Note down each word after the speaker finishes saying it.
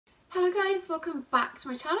Hello guys, welcome back to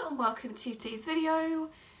my channel and welcome to today's video.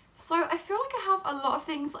 So I feel like I have a lot of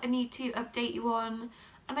things I need to update you on,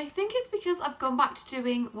 and I think it's because I've gone back to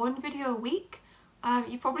doing one video a week.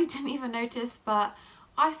 You probably didn't even notice, but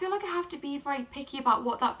I feel like I have to be very picky about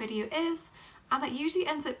what that video is, and that usually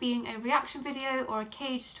ends up being a reaction video or a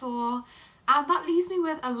cage tour, and that leaves me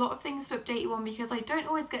with a lot of things to update you on because I don't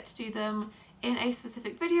always get to do them in a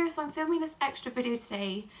specific video. So I'm filming this extra video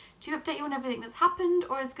today to update you on everything that's happened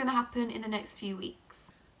or is going to happen in the next few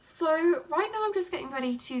weeks. So right now I'm just getting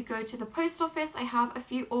ready to go to the post office. I have a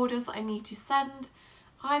few orders that I need to send.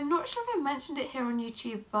 I'm not sure if I mentioned it here on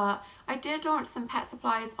YouTube, but I did launch some pet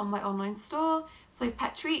supplies on my online store. So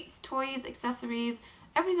pet treats, toys, accessories,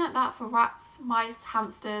 everything like that for rats, mice,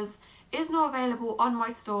 hamsters is now available on my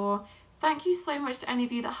store. Thank you so much to any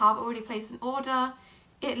of you that have already placed an order.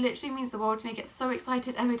 It literally means the world to me. I get so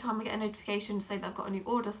excited every time I get a notification to say that I've got a new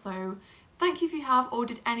order, so thank you if you have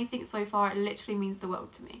ordered anything so far. It literally means the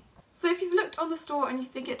world to me. So if you've looked on the store and you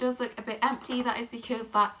think it does look a bit empty, that is because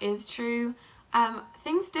that is true.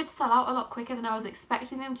 Things did sell out a lot quicker than I was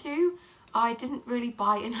expecting them to. I didn't really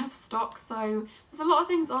buy enough stock, so there's a lot of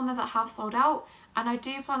things on there that have sold out, and I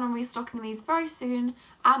do plan on restocking these very soon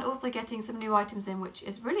and also getting some new items in, which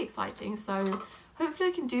is really exciting. So hopefully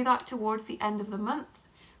I can do that towards the end of the month.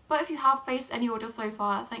 But if you have placed any orders so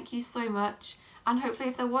far, thank you so much. And hopefully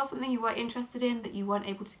if there was something you were interested in that you weren't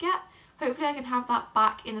able to get, hopefully I can have that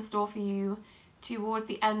back in the store for you towards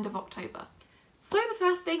the end of October. So the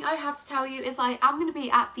first thing I have to tell you is I am going to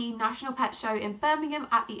be at the National Pet Show in Birmingham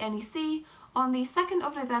at the NEC on the 2nd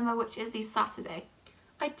of November, which is the Saturday.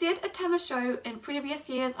 I did attend the show in previous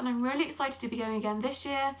years and I'm really excited to be going again this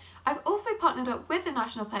year. I've also partnered up with the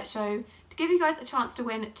National Pet Show to give you guys a chance to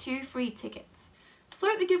win 2 free tickets. So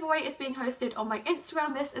the giveaway is being hosted on my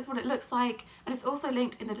Instagram. This is what it looks like, and it's also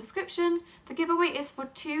linked in the description. The giveaway is for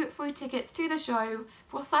 2 free tickets to the show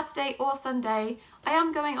for Saturday or Sunday. I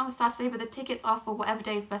am going on the Saturday, but the tickets are for whatever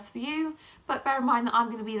day is best for you. But bear in mind that I'm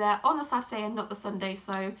going to be there on the Saturday and not the Sunday.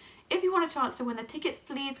 So if you want a chance to win the tickets,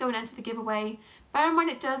 please go and enter the giveaway. Bear in mind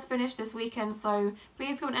it does finish this weekend, so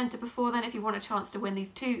please go and enter before then if you want a chance to win these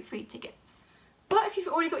 2 free tickets. But if you've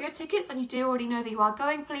already got your tickets and you do already know that you are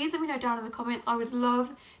going, please let me know down in the comments. I would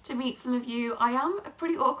love to meet some of you. I am a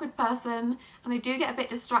pretty awkward person and I do get a bit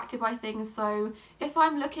distracted by things, so if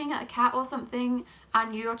I'm looking at a cat or something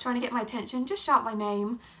and you're trying to get my attention, just shout my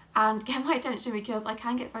name and get my attention because I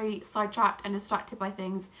can get very sidetracked and distracted by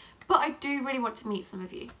things. But I do really want to meet some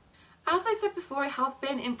of you. As I said before, I have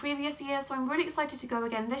been in previous years, so I'm really excited to go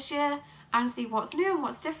again this year and see what's new and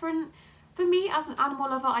what's different. For me, as an animal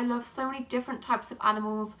lover, I love so many different types of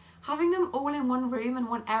animals. Having them all in one room and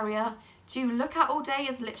one area to look at all day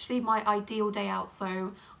is literally my ideal day out,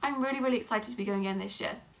 so I'm really excited to be going again this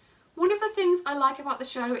year. One of the things I like about the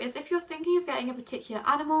show is if you're thinking of getting a particular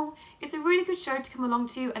animal, it's a really good show to come along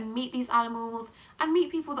to and meet these animals and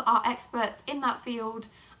meet people that are experts in that field.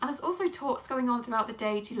 And there's also talks going on throughout the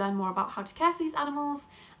day to learn more about how to care for these animals,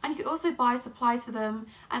 and you could also buy supplies for them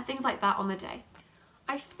and things like that on the day.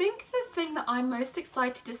 I think the thing that I'm most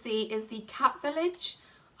excited to see is the cat village.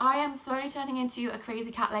 I am slowly turning into a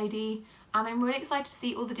crazy cat lady and I'm really excited to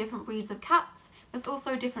see all the different breeds of cats. There's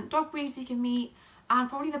also different dog breeds you can meet, and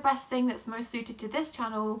probably the best thing that's most suited to this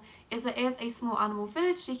channel is there is a small animal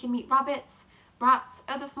village, so you can meet rabbits, rats,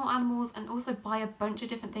 other small animals, and also buy a bunch of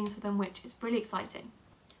different things for them, which is really exciting.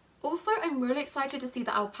 Also, I'm really excited to see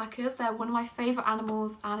the alpacas. They're one of my favourite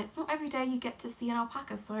animals and it's not every day you get to see an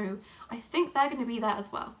alpaca, so I think they're going to be there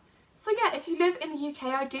as well. So yeah, if you live in the UK,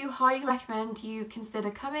 I do highly recommend you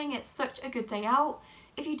consider coming. It's such a good day out.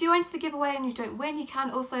 If you do enter the giveaway and you don't win, you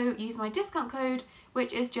can also use my discount code,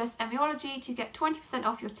 which is just emiology, to get 20%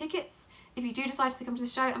 off your tickets if you do decide to come to the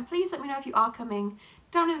show. And please let me know if you are coming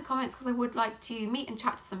down in the comments because I would like to meet and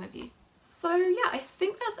chat to some of you. So yeah, I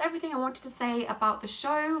think that's everything I wanted to say about the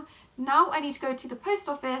show. Now I need to go to the post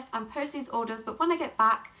office and post these orders, but when I get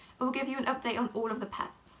back, I will give you an update on all of the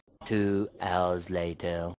pets. 2 hours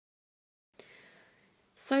later.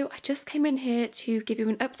 So I just came in here to give you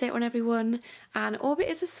an update on everyone, and Orbit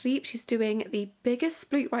is asleep. She's doing the biggest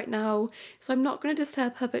sploot right now, so I'm not going to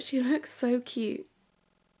disturb her, but she looks so cute.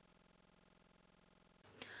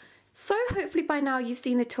 So hopefully by now you've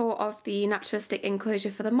seen the tour of the naturalistic enclosure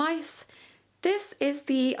for the mice. This is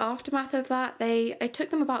the aftermath of that. It took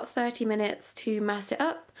them about 30 minutes to mess it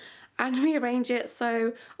up and rearrange it,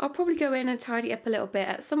 so I'll probably go in and tidy up a little bit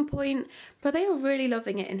at some point, but they are really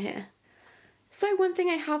loving it in here. So one thing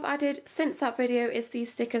I have added since that video is these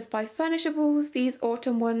stickers by Furnishables, these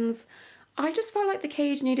autumn ones. I just felt like the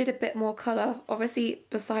cage needed a bit more colour, obviously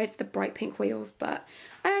besides the bright pink wheels, but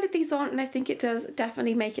I added these on and I think it does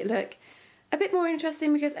definitely make it look a bit more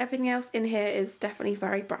interesting because everything else in here is definitely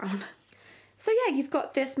very brown. So yeah, you've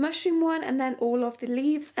got this mushroom one and then all of the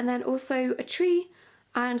leaves and then also a tree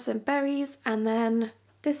and some berries and then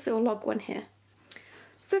this little log one here.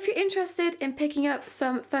 So if you're interested in picking up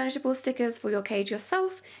some furnishable stickers for your cage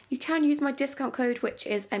yourself, you can use my discount code, which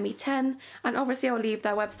is ME10, and obviously I'll leave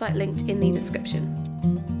their website linked in the description.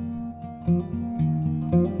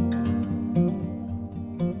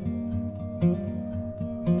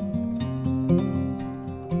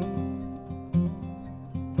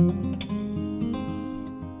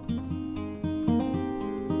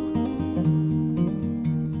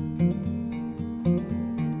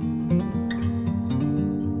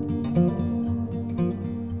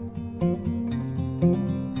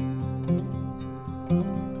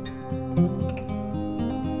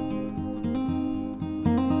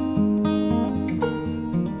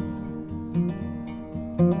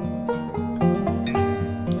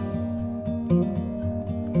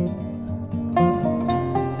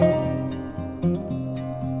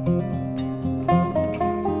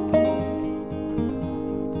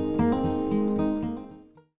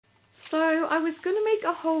 So I was going to make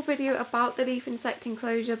a whole video about the leaf insect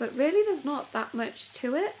enclosure, but really there's not that much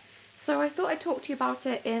to it. So I thought I'd talk to you about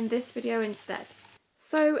it in this video instead.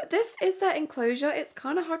 So this is their enclosure. It's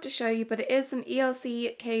kind of hard to show you, but it is an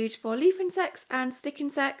ELC cage for leaf insects and stick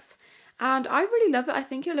insects. And I really love it. I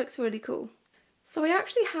think it looks really cool. So I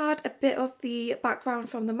actually had a bit of the background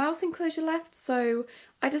from the mouse enclosure left, so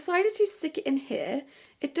I decided to stick it in here.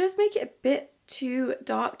 It does make it a bit too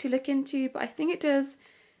dark to look into, but I think it does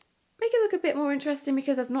make it look a bit more interesting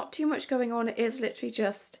because there's not too much going on. It is literally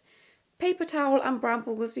just paper towel and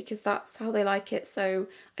brambles because that's how they like it. So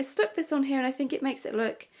I stuck this on here and I think it makes it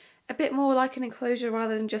look a bit more like an enclosure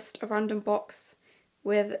rather than just a random box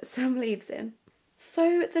with some leaves in.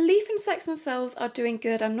 So the leaf insects themselves are doing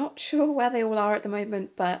good. I'm not sure where they all are at the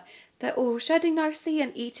moment, but they're all shedding nicely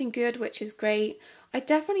and eating good, which is great. I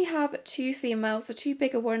definitely have two females. The two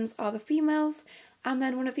bigger ones are the females, and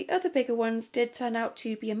then one of the other bigger ones did turn out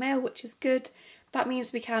to be a male, which is good. That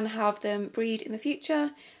means we can have them breed in the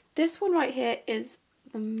future. This one right here is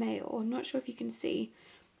the male. I'm not sure if you can see,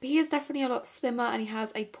 but he is definitely a lot slimmer and he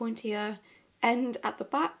has a pointier end at the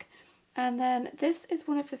back. And then this is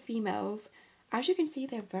one of the females. As you can see,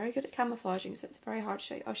 they're very good at camouflaging, so it's very hard to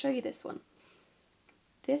show you. I'll show you this one.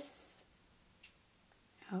 This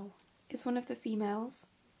is one of the females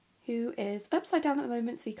who is upside down at the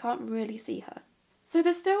moment, so you can't really see her. So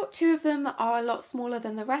there's still two of them that are a lot smaller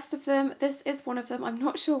than the rest of them. This is one of them. I'm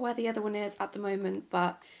not sure where the other one is at the moment,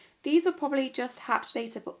 but these were probably just hatched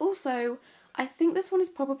later, but also I think this one is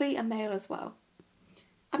probably a male as well.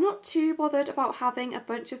 I'm not too bothered about having a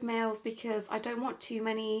bunch of males because I don't want too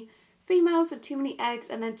many females and too many eggs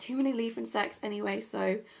and then too many leaf insects anyway,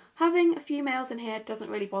 so having a few males in here doesn't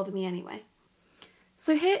really bother me anyway.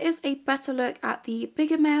 So here is a better look at the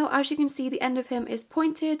bigger male. As you can see, the end of him is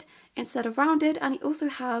pointed instead of rounded, and he also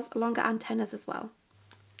has longer antennas as well.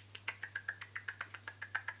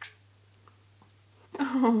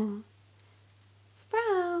 Oh,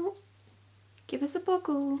 Sprout, give us a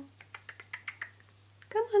boggle.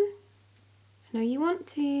 Come on, I know you want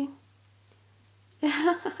to.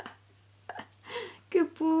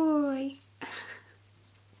 Good boy. I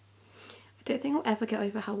don't think I'll ever get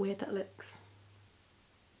over how weird that looks.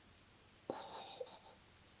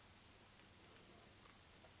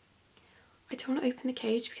 I don't want to open the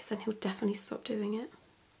cage because then he'll definitely stop doing it.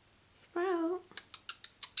 Sprout.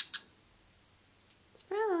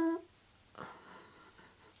 Sprout.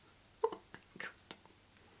 Oh my god.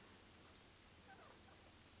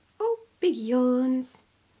 Oh, big yawns.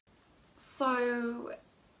 So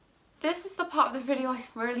this is the part of the video I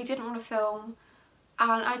really didn't want to film,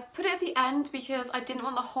 and I put it at the end because I didn't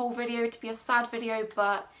want the whole video to be a sad video,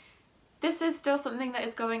 but this is still something that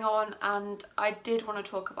is going on and I did want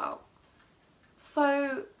to talk about.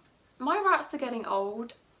 So my rats are getting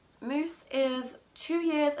old. Moose is 2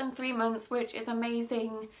 years and 3 months, which is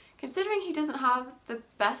amazing considering he doesn't have the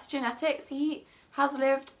best genetics. He has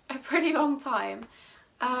lived a pretty long time,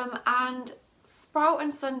 and Sprout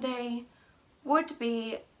and Sundae would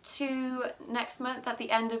be 2 next month, at the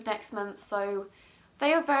end of next month, so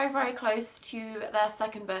they are very, very close to their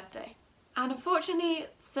 2nd birthday. And unfortunately,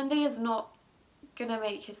 Sundae is not gonna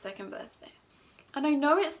make his 2nd birthday. And I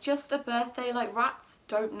know it's just a birthday, like rats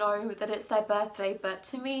don't know that it's their birthday, but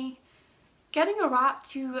to me, getting a rat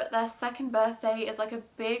to their 2nd birthday is like a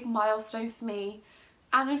big milestone for me,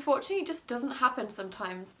 and unfortunately it just doesn't happen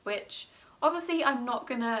sometimes, which obviously I'm not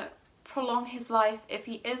gonna prolong his life if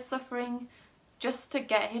he is suffering just to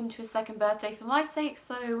get him to his second birthday for my sake.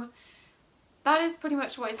 So that is pretty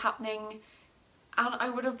much what is happening, and I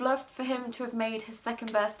would have loved for him to have made his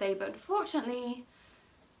second birthday, but unfortunately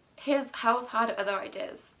his health had other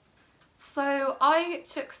ideas. So I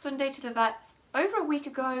took Sunday to the vets over a week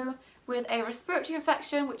ago with a respiratory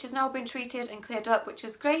infection, which has now been treated and cleared up, which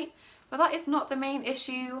is great, but that is not the main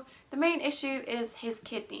issue. The main issue is his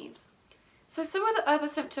kidneys. So some of the other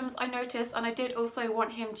symptoms I noticed, and I did also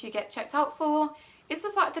want him to get checked out for, is the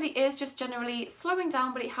fact that he is just generally slowing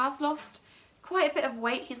down, but he has lost quite a bit of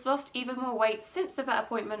weight. He's lost even more weight since the vet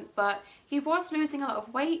appointment, but he was losing a lot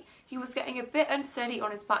of weight. He was getting a bit unsteady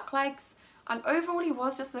on his back legs, and overall he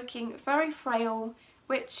was just looking very frail,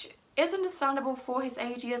 which is understandable for his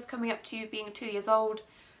age. He is coming up to being 2 years old,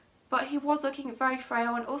 but he was looking very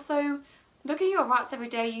frail. And also, looking at your rats every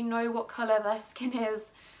day, you know what colour their skin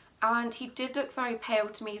is, and he did look very pale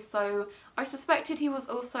to me, so I suspected he was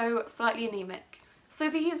also slightly anemic. So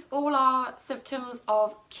these all are symptoms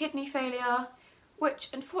of kidney failure, which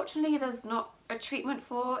unfortunately there's not a treatment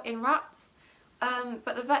for in rats,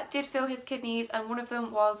 but the vet did feel his kidneys and one of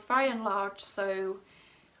them was very enlarged, so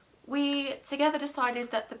we together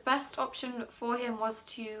decided that the best option for him was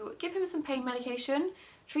to give him some pain medication,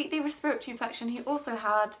 treat the respiratory infection he also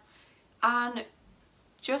had, and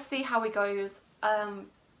just see how he goes.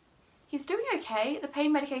 He's doing okay. The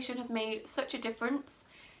pain medication has made such a difference.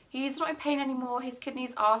 He's not in pain anymore. His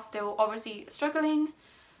kidneys are still obviously struggling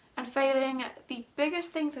and failing. The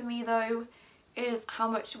biggest thing for me though is how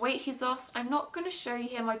much weight he's lost. I'm not going to show you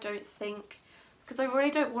him, I don't think, because I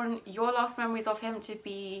really don't want your last memories of him to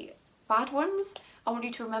be bad ones. I want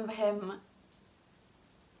you to remember him.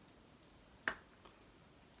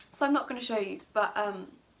 So I'm not going to show you, but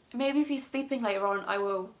maybe if he's sleeping later on I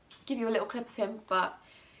will give you a little clip of him. But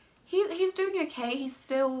he's doing okay. He's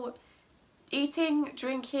still eating,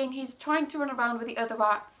 drinking, he's trying to run around with the other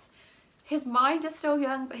rats. His mind is still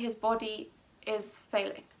young, but his body is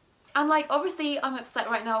failing. And like, obviously I'm upset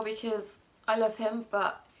right now because I love him,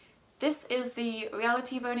 but this is the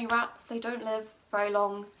reality of owning rats. They don't live very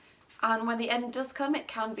long, and when the end does come it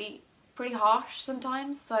can be pretty harsh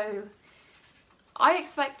sometimes. So I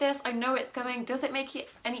expect this, I know it's coming. Does it make it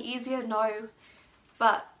any easier? No,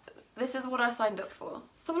 but this is what I signed up for.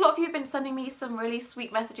 So a lot of you have been sending me some really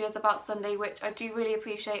sweet messages about Sunday, which I do really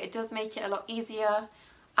appreciate. It does make it a lot easier,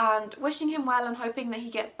 and wishing him well and hoping that he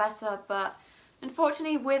gets better. But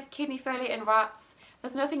unfortunately with kidney failure in rats,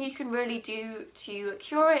 there's nothing you can really do to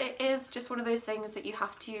cure it. It is just one of those things that you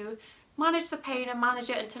have to manage the pain and manage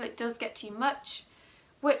it until it does get too much,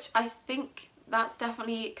 which I think that's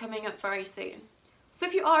definitely coming up very soon. So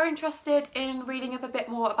if you are interested in reading up a bit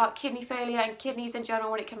more about kidney failure and kidneys in general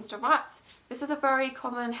when it comes to rats, this is a very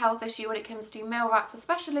common health issue when it comes to male rats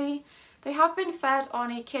especially. They have been fed on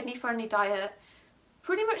a kidney friendly diet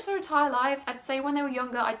pretty much their entire lives. I'd say when they were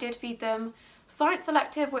younger I did feed them Science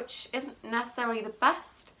Selective, which isn't necessarily the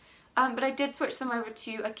best, but I did switch them over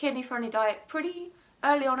to a kidney friendly diet pretty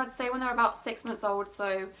early on, I'd say when they're about 6 months old.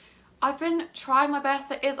 So I've been trying my best.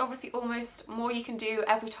 There is obviously almost more you can do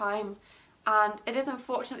every time, and it is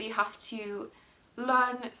unfortunate that you have to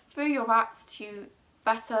learn through your rats to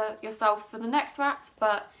better yourself for the next rats,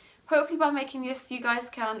 but hopefully by making this you guys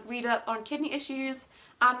can read up on kidney issues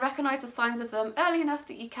and recognise the signs of them early enough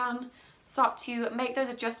that you can start to make those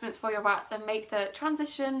adjustments for your rats and make the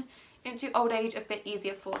transition into old age a bit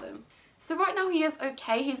easier for them. So right now he is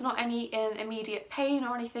okay. He's not in immediate pain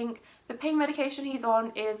or anything. The pain medication he's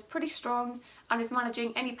on is pretty strong and is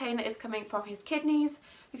managing any pain that is coming from his kidneys,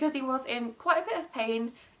 because he was in quite a bit of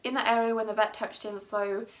pain in that area when the vet touched him.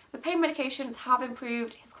 So the pain medications have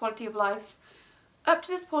improved his quality of life. Up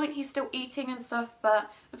to this point he's still eating and stuff,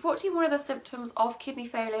 but unfortunately one of the symptoms of kidney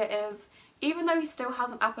failure is even though he still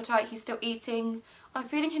has an appetite, he's still eating. I'm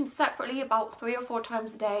feeding him separately about 3 or 4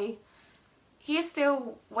 times a day. He is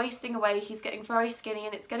still wasting away. He's getting very skinny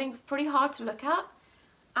and it's getting pretty hard to look at.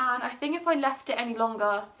 And I think if I left it any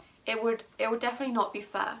longer, it would definitely not be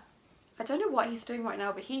fair. I don't know what he's doing right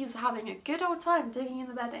now, but he's having a good old time digging in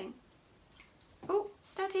the bedding. Oh,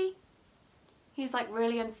 steady. He's like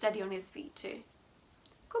really unsteady on his feet too.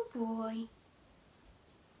 Good boy.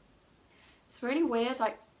 It's really weird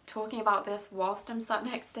like talking about this whilst I'm sat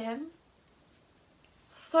next to him.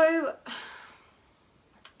 So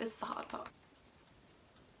this is the hard part.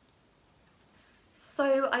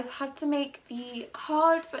 So I've had to make the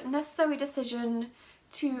hard but necessary decision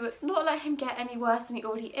to not let him get any worse than he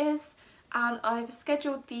already is, and I've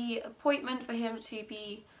scheduled the appointment for him to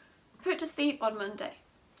be put to sleep on Monday.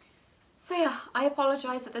 So yeah, I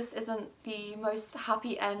apologise that this isn't the most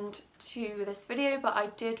happy end to this video, but I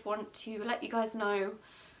did want to let you guys know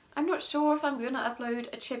I'm not sure if I'm going to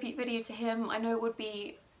upload a tribute video to him. I know it would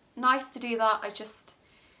be nice to do that.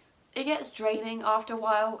 It gets draining after a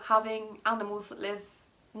while having animals that live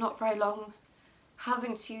not very long,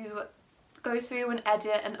 having to go through and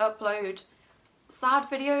edit and upload sad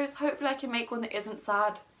videos. Hopefully I can make one that isn't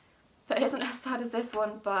sad, that isn't as sad as this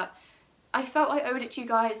one, but I felt I owed it to you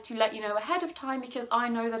guys to let you know ahead of time, because I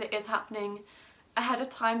know that it is happening ahead of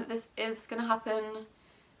time, that this is going to happen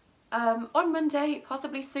on Monday,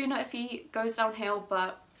 possibly sooner if he goes downhill,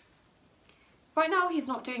 but right now he's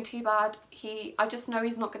not doing too bad. I just know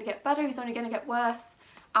he's not going to get better, he's only going to get worse,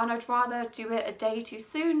 and I'd rather do it a day too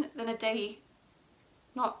soon than a day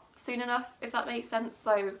not soon enough, if that makes sense.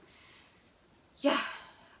 So yeah,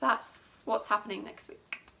 that's what's happening next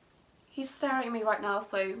week. He's staring at me right now,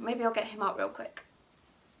 so maybe I'll get him out real quick.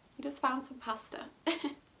 He just found some pasta.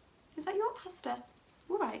 Is that your pasta?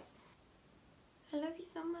 Alright. I love you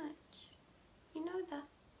so much. You know that.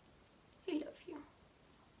 I love you.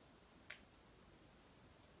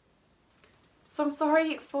 So I'm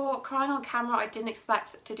sorry for crying on camera. I didn't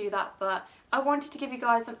expect to do that, but I wanted to give you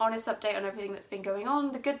guys an honest update on everything that's been going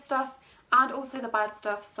on, the good stuff and also the bad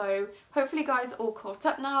stuff. So hopefully you guys are all caught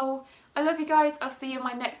up now. I love you guys. I'll see you in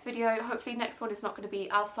my next video. Hopefully next one is not going to be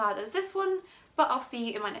as sad as this one, but I'll see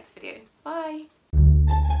you in my next video. Bye!